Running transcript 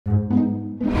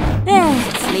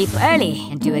sleep early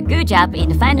and do a good job in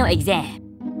the final exam.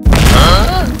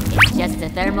 It's just a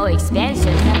thermal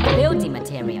expansion of the building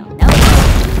material. No.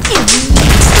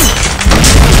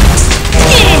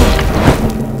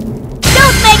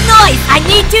 Don't make noise! I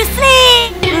need to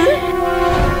sleep!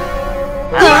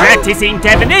 I'm practicing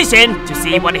divination to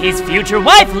see what his future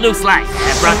wife looks like.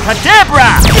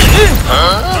 Abracadabra!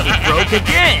 It broke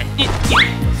again.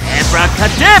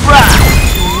 Abracadabra!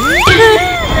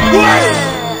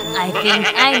 I think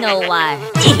I know why.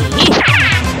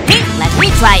 Let me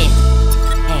try it.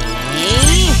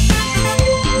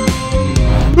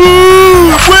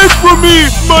 Wait for me,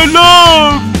 my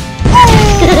love!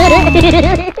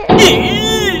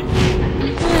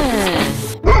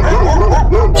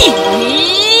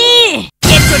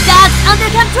 Get your dogs under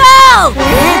control!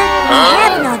 I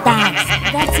have no dogs.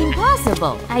 That's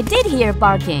impossible. I did hear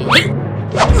barking.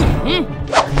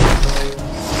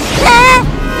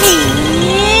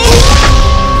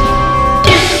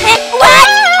 What?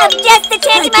 I'm just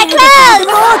changing my clothes!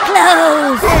 More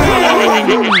clothes!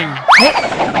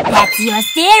 That's your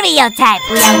stereotype.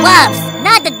 We are wolves,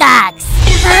 not the dogs.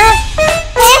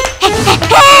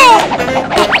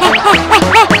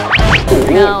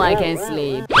 Now I can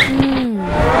sleep.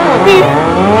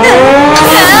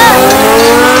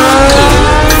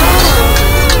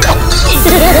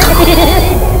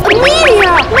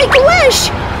 Amelia, make a wish!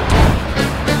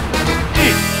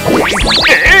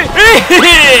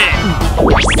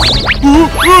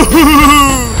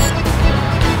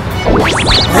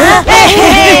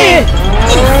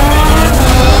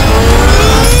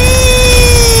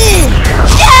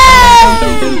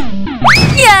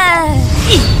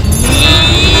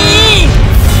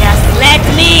 Just let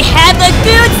me have a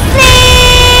good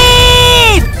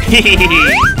sleep!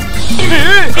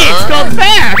 It's gone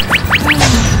back!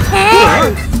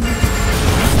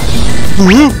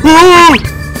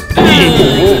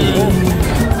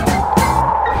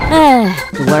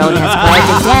 The world has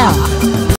quieted down.